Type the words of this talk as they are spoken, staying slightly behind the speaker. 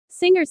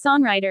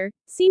Singer-songwriter,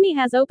 Simi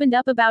has opened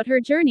up about her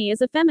journey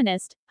as a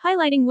feminist,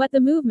 highlighting what the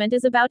movement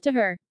is about to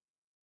her.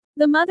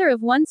 The mother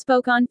of one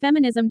spoke on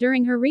feminism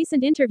during her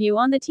recent interview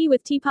on the Tea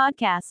with Tea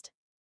podcast.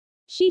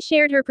 She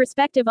shared her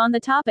perspective on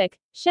the topic,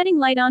 shedding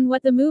light on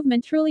what the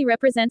movement truly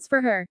represents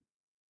for her.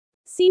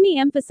 Simi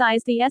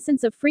emphasized the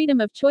essence of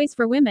freedom of choice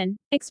for women,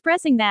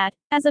 expressing that,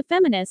 as a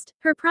feminist,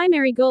 her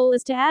primary goal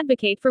is to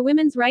advocate for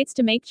women's rights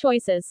to make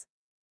choices.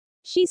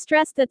 She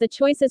stressed that the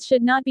choices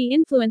should not be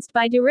influenced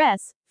by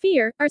duress,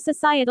 fear, or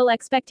societal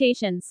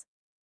expectations.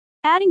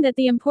 Adding that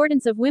the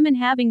importance of women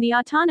having the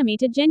autonomy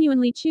to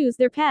genuinely choose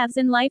their paths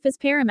in life is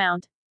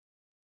paramount.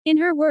 In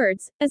her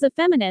words, as a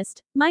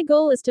feminist, my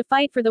goal is to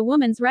fight for the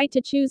woman's right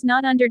to choose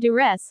not under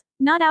duress,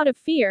 not out of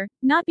fear,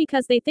 not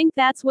because they think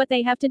that's what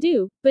they have to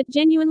do, but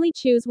genuinely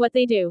choose what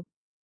they do.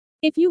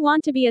 If you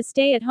want to be a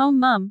stay-at-home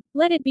mom,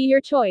 let it be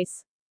your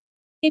choice.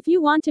 If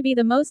you want to be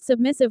the most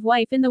submissive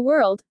wife in the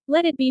world,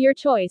 let it be your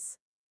choice.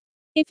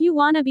 If you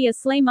wanna be a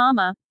slay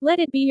mama, let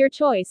it be your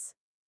choice.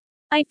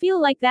 I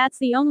feel like that's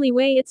the only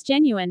way it's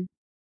genuine.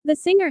 The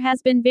singer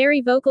has been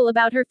very vocal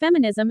about her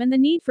feminism and the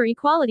need for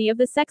equality of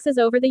the sexes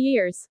over the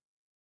years.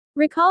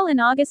 Recall in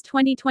August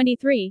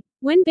 2023,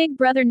 when Big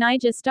Brother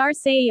Naija star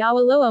Seyi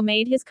Awolowo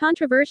made his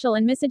controversial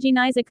and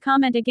misogynistic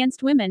comment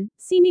against women,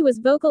 Simi was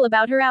vocal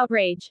about her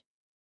outrage.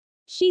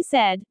 She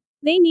said,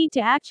 "They need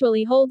to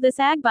actually hold this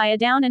Agbaya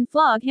down and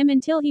flog him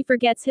until he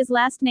forgets his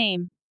last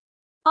name.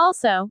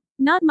 Also,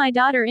 not my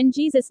daughter in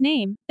Jesus'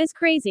 name, is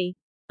crazy.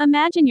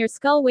 Imagine your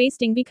skull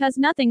wasting because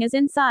nothing is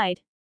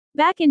inside."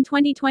 Back in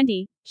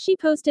 2020, she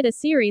posted a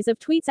series of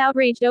tweets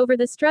outraged over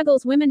the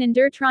struggles women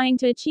endure trying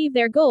to achieve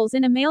their goals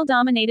in a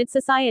male-dominated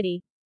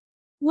society.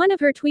 One of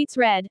her tweets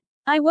read,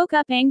 "I woke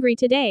up angry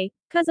today,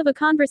 'cause of a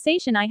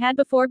conversation I had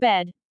before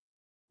bed.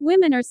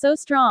 Women are so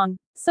strong,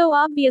 so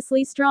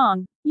obviously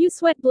strong. You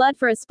sweat blood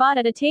for a spot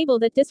at a table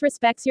that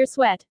disrespects your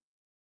sweat.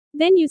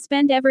 Then you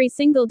spend every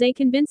single day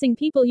convincing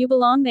people you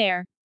belong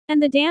there.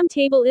 And the damn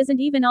table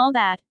isn't even all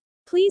that.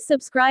 Please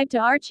subscribe to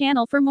our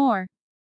channel for more."